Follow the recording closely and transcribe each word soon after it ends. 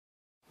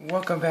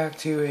Welcome back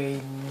to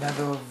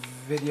another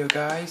video,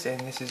 guys,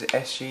 and this is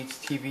SG's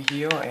TV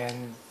here,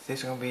 and this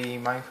is going to be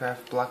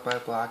Minecraft Block by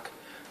Block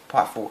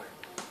Part 4.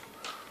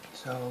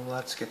 So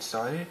let's get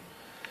started.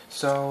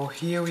 So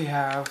here we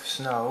have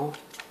snow,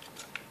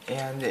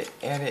 and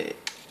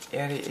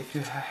if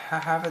you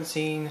haven't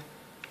seen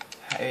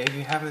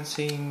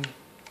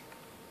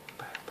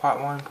Part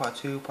 1, Part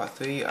 2, Part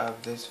 3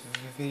 of this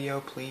video,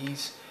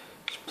 please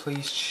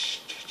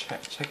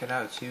check it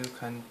out to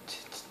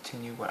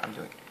continue what I'm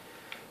doing.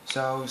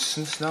 So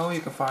some snow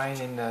you can find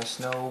in the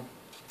snow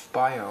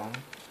biome,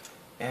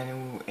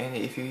 and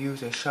if you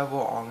use a shovel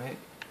on it,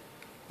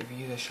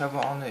 you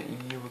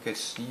will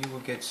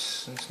get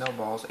some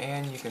snowballs,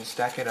 and you can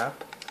stack it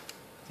up.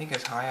 I think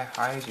as high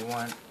as you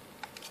want.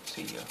 Let's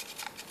see here.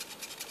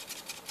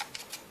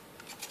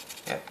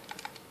 Yep.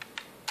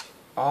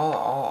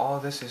 All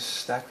this is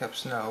stacked up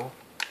snow,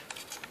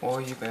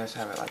 or you can just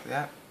have it like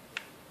that.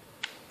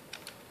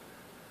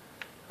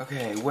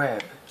 Okay,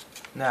 web.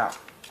 Now,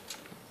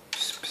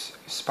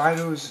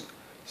 spiders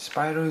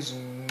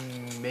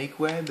make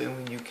web, and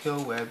when you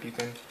kill web, you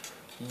can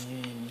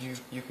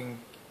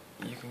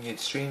get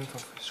string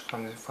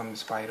from the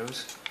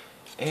spiders,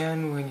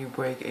 and when you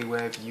break a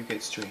web, you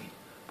get string.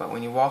 But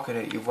when you walk in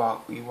it, you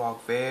walk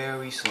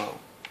very slow.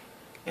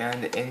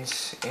 And in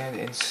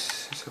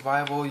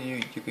survival,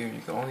 you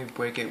can only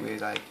break it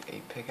with like a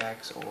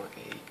pickaxe or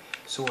a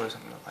sword or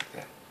something like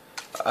that.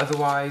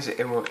 Otherwise,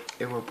 it will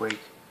break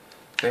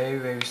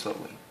very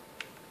slowly.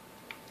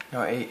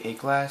 Now, a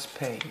glass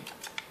pane.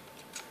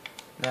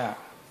 Now,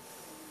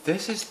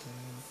 this is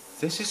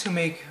to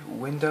make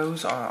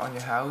windows on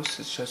your house.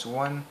 It's just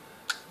one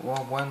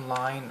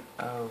line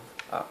of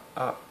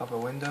a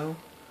window,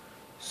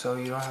 so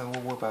you don't have to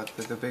worry about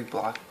the big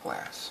block of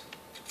glass.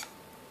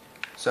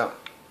 So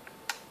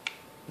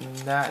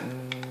now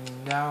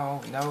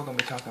we're gonna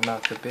be talking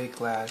about the big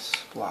glass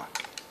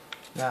block.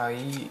 Now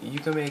you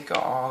can make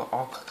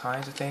all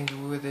kinds of things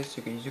with this.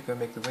 You can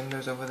make the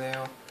windows over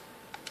there.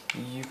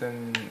 You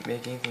can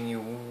make anything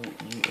you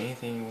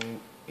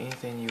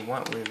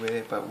want with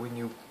it, but when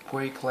you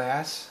break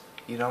glass,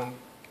 you don't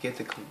get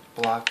the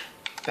block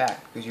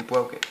back because you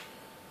broke it.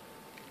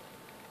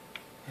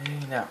 Okay,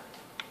 now,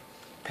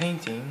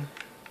 painting.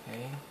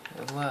 Okay,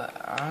 I'm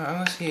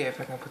gonna see if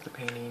I can put the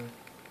painting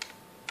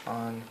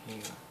on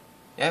here.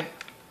 Yep.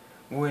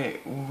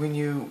 When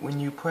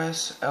you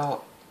press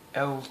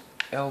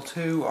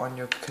L2 on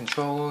your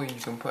controller, you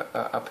can put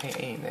a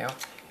painting there.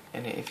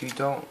 And if you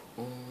don't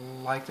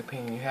like the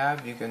painting you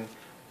have, you can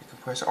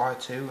press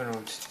R2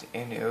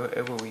 and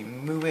it will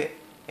remove it,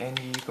 and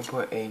you can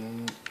put a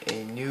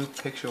new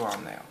picture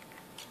on there.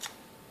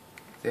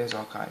 There's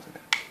all kinds of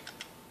them.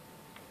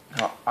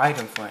 Now,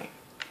 item frame.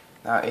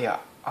 Now, yeah,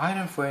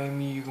 item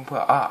frame, you can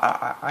put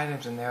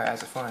items in there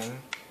as a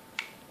frame.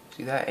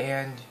 See that?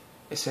 And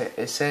it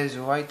says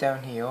right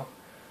down here,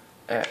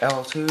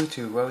 L2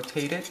 to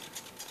rotate it.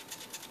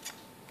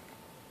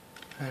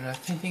 And I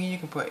think you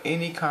can put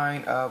any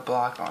kind of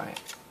block on it.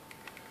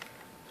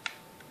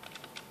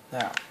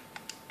 Now,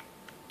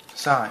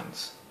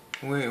 signs.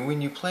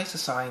 When you place a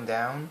sign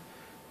down,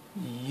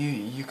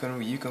 you can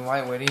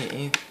write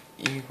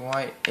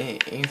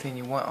anything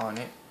you want on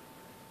it.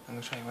 I'm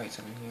gonna try to write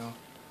something here.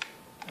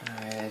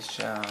 It's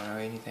I don't know,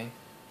 anything.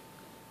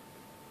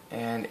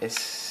 And it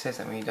says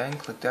that when you're done,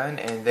 click done,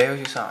 and there's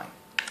your sign.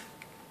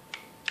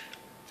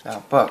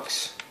 Now,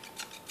 books.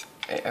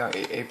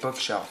 A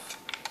bookshelf.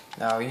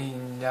 Now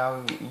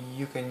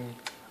you can,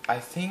 I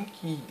think,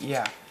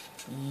 yeah,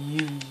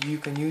 you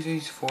can use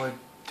these for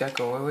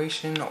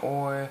decoration,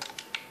 or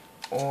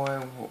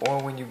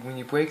when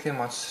you break them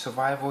on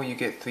survival, you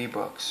get 3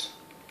 books.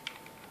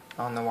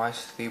 I don't know why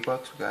it's 3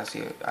 books, because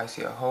I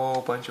see a whole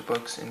bunch of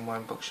books in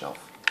one bookshelf.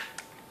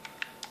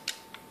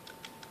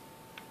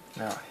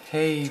 Now,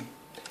 hay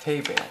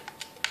bale.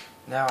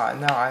 Now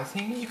I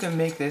think you can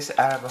make this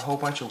out of a whole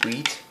bunch of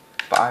wheat,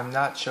 but I'm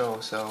not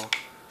sure, so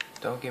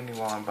don't get me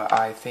wrong, but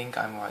I think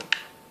I'm right.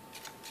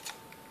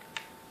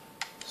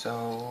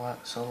 So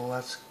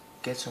let's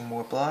get some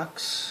more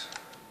blocks.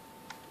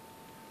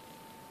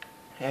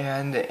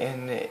 And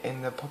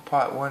in the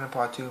part 1 and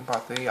part 2 and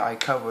part 3, I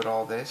covered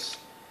all this,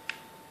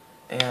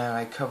 and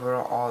I covered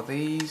all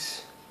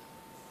these,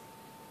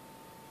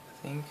 I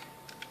think.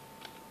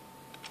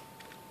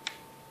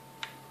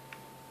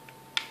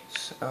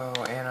 So,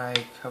 and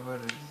I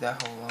covered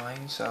that whole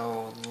line.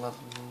 So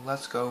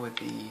let's go with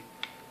the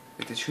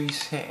tree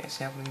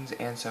saplings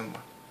and some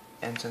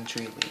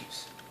tree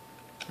leaves.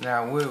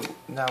 Now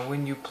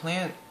when you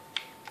plant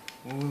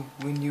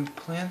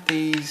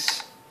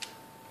these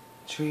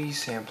tree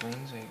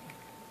saplings,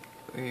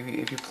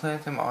 if you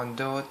plant them on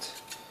dirt,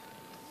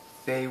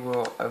 they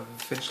will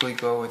eventually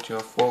grow into a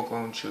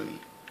full-grown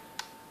tree.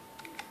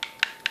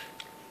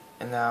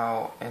 And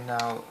now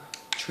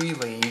tree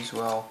leaves,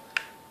 well,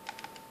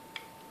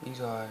 these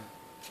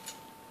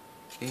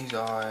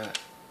are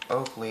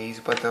oak leaves,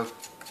 but they're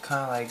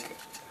kind of like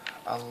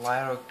a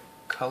lighter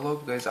color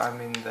because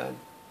I'm in the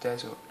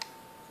desert,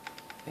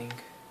 I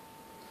think.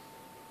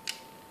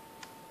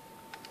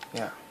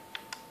 Yeah.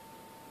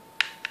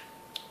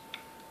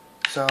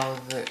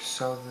 that's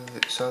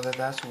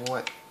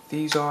what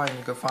these are, and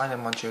you can find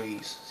them on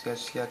trees.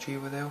 See that tree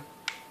over there?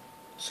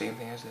 Same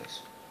thing as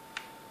this.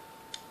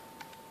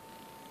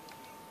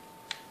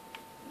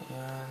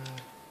 And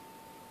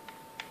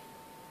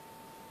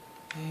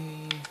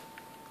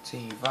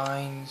see,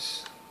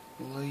 vines,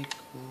 lily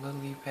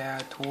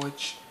pad,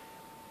 torch,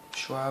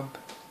 shrub,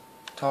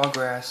 tall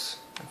grass,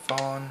 and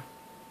fawn,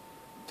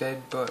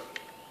 dead but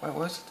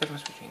what's the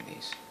difference between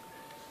these?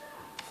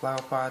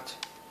 Flower pot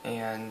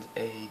and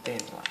a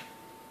dandelion.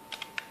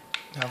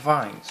 Now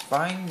vines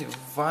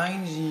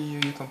you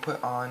can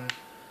put on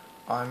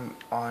I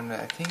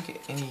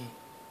think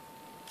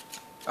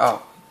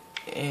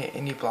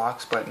any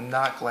blocks, but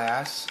not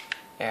glass.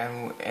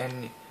 And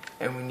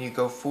when you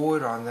go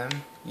forward on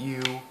them,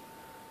 you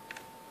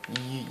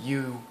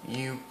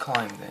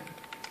climb them.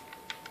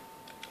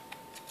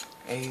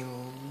 A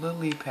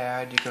lily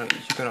pad, you can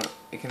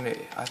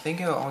I think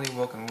it'll only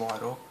work in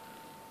water.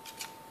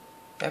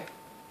 Yep.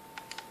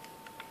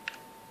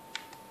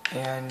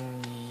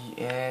 And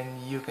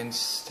you can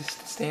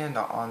stand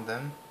on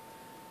them.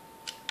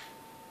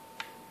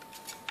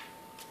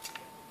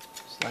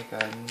 It's like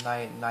a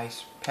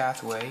nice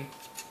pathway,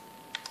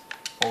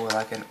 or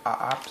like an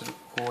obstacle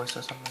course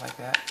or something like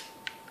that.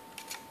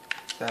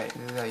 That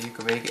you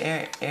can make,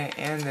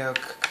 and they're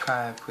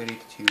kind of pretty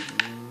to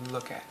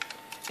look at.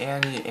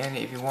 And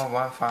if you want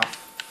to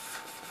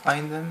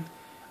find them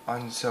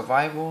on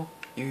survival,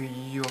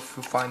 you'll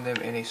find them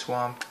in a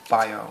swamp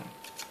biome.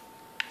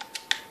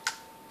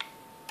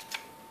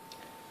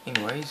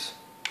 Anyways,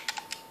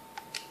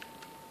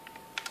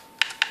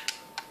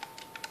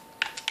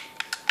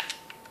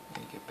 let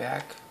me get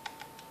back.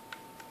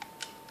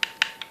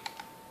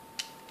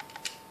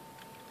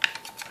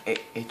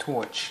 A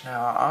torch.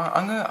 Now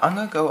I'm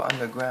gonna go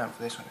underground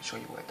for this one to show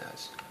you what it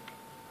does.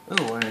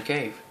 Ooh, we're in a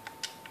cave.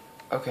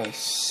 Okay,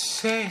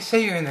 say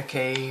you're in the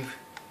cave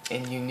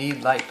and you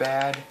need light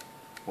bad.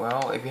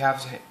 Well, if you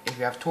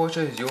have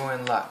torches, you're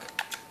in luck.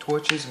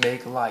 Torches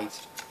make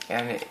light,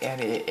 and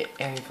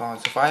if you're on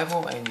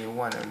survival and you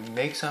want to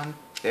make some,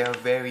 they're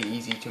very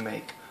easy to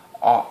make.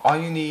 All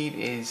you need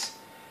is,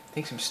 I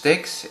think, some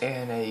sticks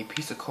and a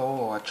piece of coal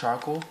or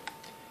charcoal,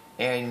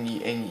 and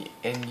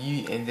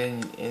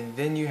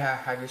then you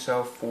have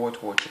yourself 4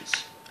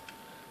 torches.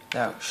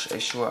 Now a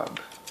shrub.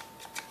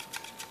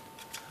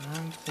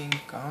 I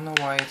don't know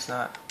why it's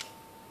not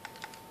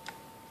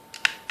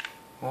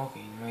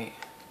working. Wait.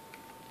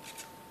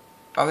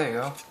 Oh, there you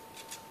go.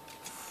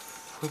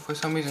 For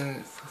some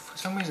reason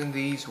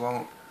these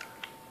won't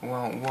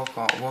work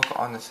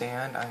on the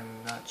sand.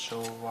 I'm not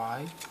sure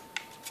why.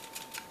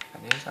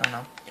 That is, I don't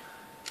know.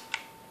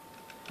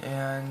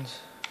 And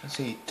let's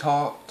see,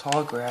 tall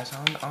grass.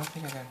 I don't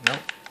think I can.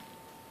 Nope.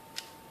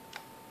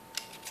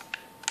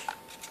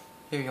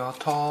 Here you go,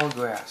 tall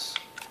grass.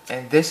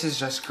 And this is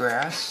just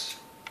grass.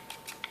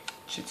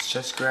 It's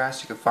just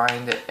grass. You can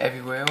find it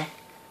everywhere.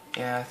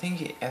 And I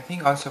think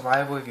on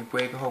survival, if you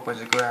break a whole bunch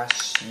of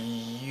grass,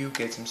 you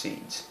get some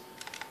seeds.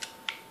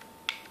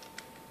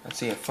 Let's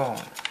see, a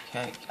phone.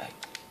 I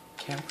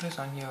can't put this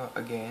on here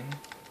again.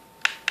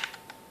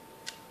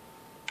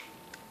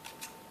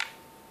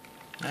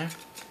 Okay.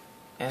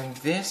 And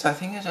this, I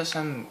think it's just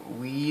some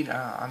weed.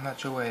 I'm not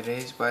sure what it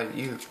is, but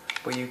you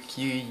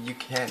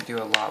can't do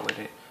a lot with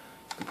it.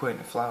 You can put it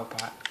in a flower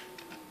pot.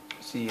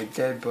 See, a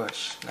dead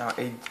bush. Now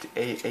a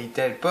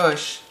dead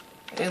bush,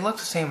 it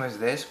looks the same as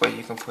this, but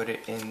you can put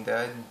it in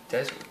the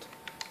desert.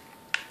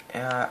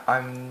 And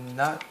I'm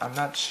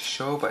not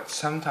sure, but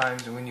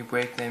sometimes when you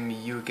break them,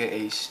 you get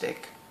a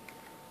stick.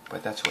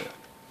 But that's weird.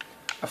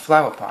 A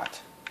flower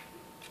pot.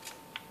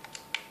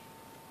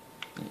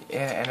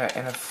 And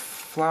a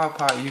flower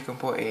pot, you can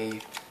put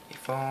a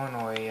phone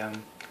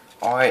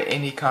or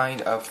any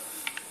kind of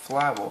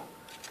flower.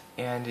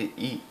 And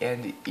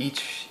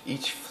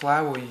each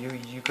flower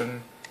you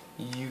can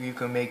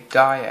make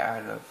dye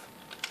out of.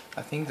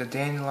 I think the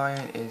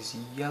dandelion is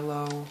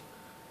yellow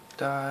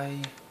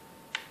dye,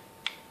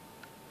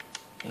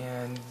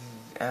 and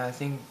I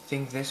think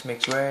this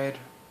makes red,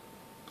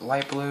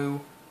 light blue,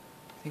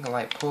 I think a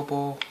light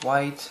purple,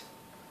 white.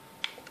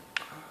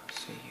 Let's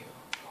see here.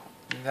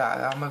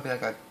 That might be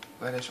like a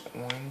reddish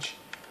orange,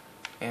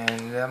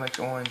 and that makes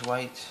orange,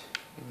 white.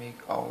 You make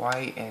a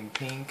white and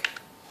pink.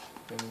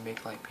 Let me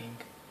make light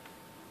pink.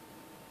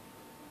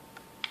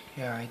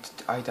 Yeah,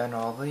 I done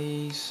all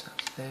these.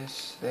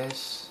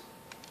 This,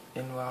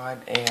 Inrod,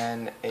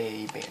 and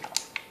a banner.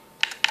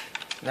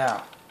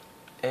 Now,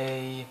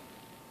 a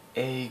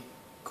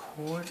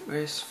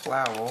cordless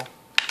flower.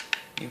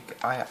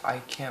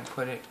 I can't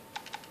put it.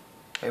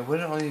 It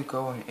wouldn't only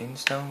go in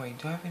stone. Wait,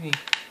 do I have any?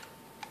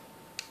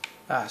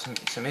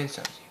 Some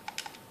instones here.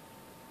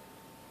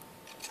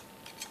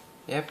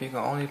 Yep, you can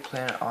only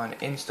plant it on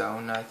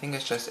instone. I think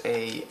it's just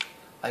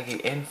like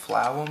an in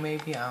flower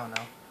maybe, I don't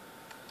know.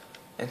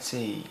 And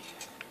see,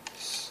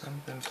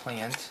 something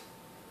plant.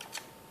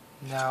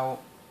 Now,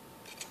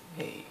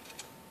 hey,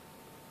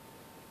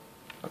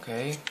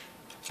 okay,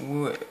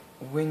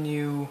 when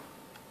you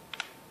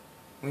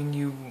when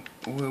you,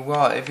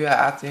 well, if you're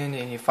at the end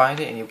and you find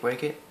it and you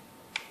break it,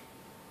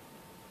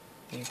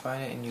 and you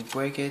find it and you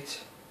break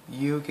it,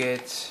 you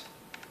get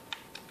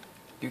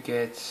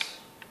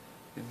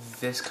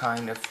this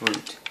kind of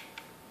fruit,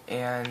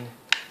 and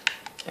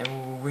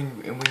when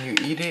you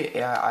eat it,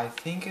 I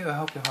think it will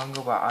help your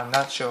hunger, but I'm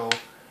not sure,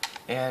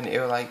 and it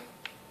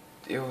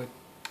will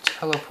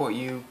teleport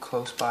you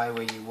close by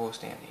where you were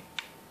standing.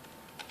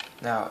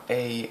 Now,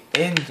 a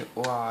end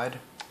rod.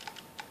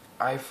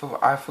 I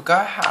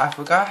forgot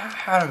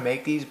how to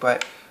make these,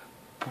 but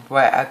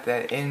at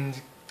the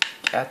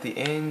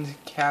end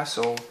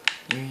castle,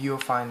 you'll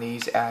find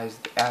these as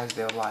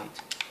their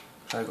light.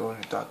 Try to go in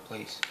a dark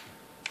place.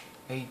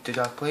 Hey, the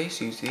dark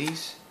place. Use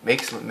these.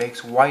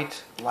 Makes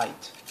white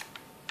light,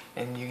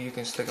 and you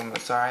can stick them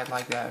aside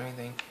like that or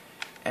anything,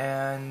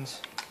 and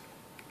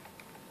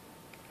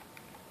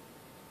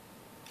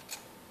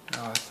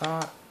I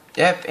thought,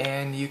 yep,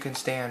 and you can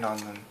stand on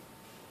them.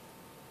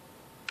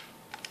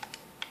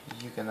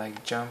 You can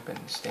like jump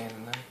and stand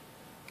on them.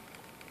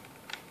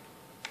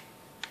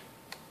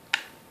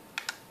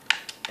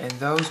 And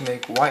those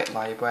make white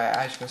light, but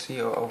as you can see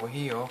over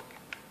here,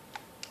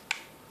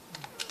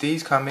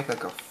 these kind of make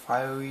like a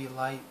fiery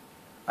light,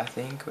 I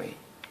think. Wait.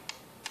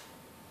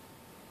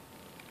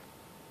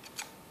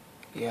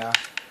 Yeah.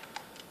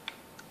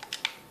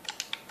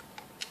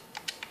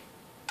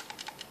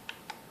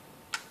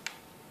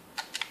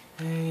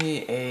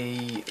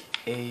 Hey,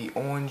 a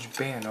orange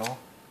banner.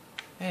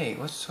 Hey,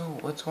 what's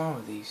wrong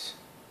with these?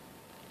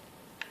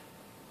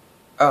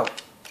 Oh,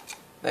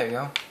 there you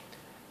go.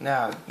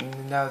 Now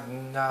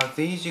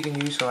these you can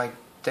use for like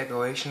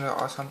decoration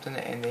or something,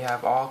 and they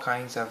have all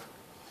kinds of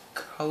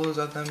colors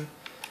of them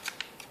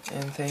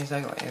and things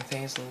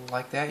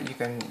like that. You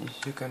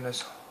can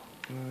just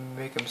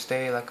make them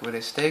stay like with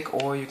a stick,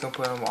 or you can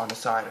put them on the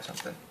side or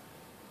something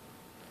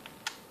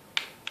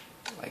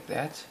like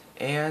that.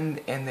 And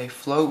they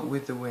float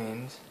with the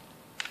wind.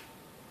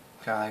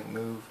 Kind of like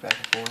move back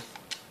and forth.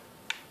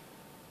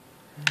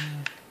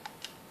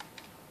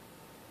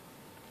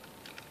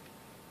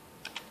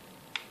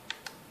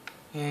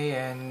 Okay,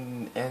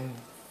 and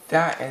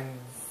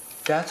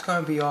that's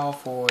gonna be all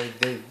for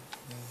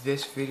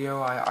this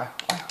video. I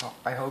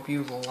hope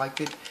you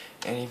liked it,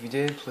 and if you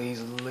did,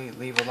 please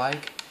leave a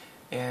like,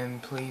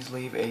 and please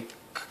leave a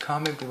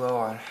comment below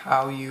on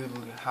how you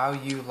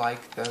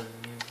like the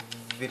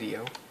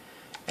video,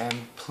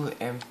 and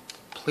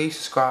please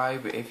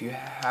subscribe if you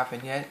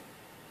haven't yet.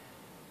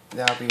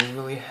 That'll be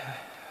really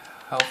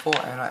helpful,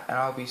 and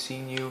I'll be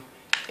seeing you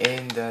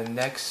in the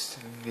next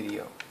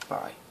video.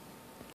 Bye.